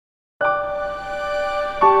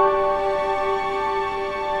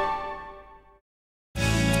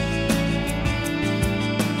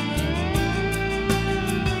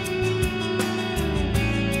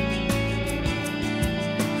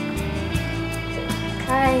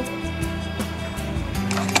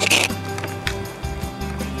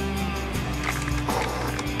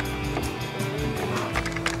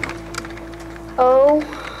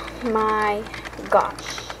my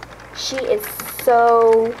gosh. She is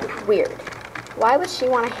so weird. Why would she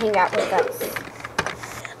want to hang out with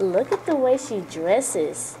us? Look at the way she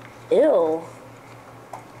dresses. Ew.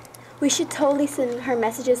 We should totally send her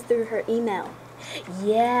messages through her email.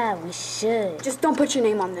 Yeah, we should. Just don't put your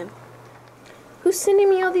name on them. Who's sending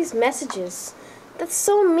me all these messages? That's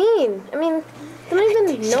so mean. I mean, they don't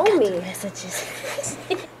even know me. Messages.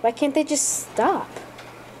 Why can't they just stop?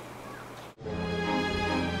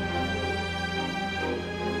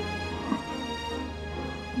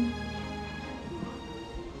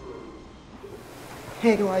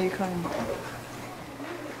 Hey, why are you crying?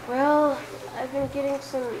 Well, I've been getting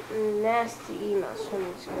some nasty emails from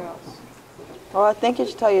these girls. Well, I think you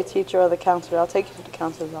should tell your teacher or the counselor. I'll take you to the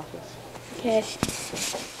counselor's office. Okay.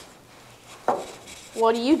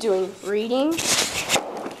 What are you doing? Reading?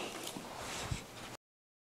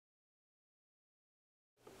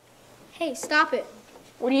 Hey, stop it.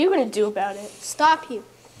 What are you going to do about it? Stop you.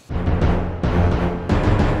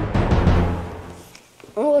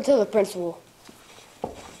 I'm going to tell the principal.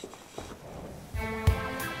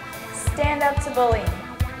 Stand up to bullying.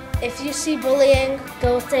 If you see bullying,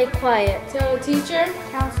 don't stay quiet. Tell a teacher,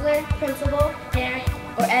 Counselor, principal, parent,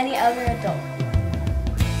 or any other adult.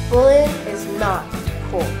 Bullying is not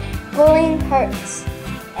cool. bullying hurts.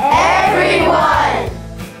 Everyone!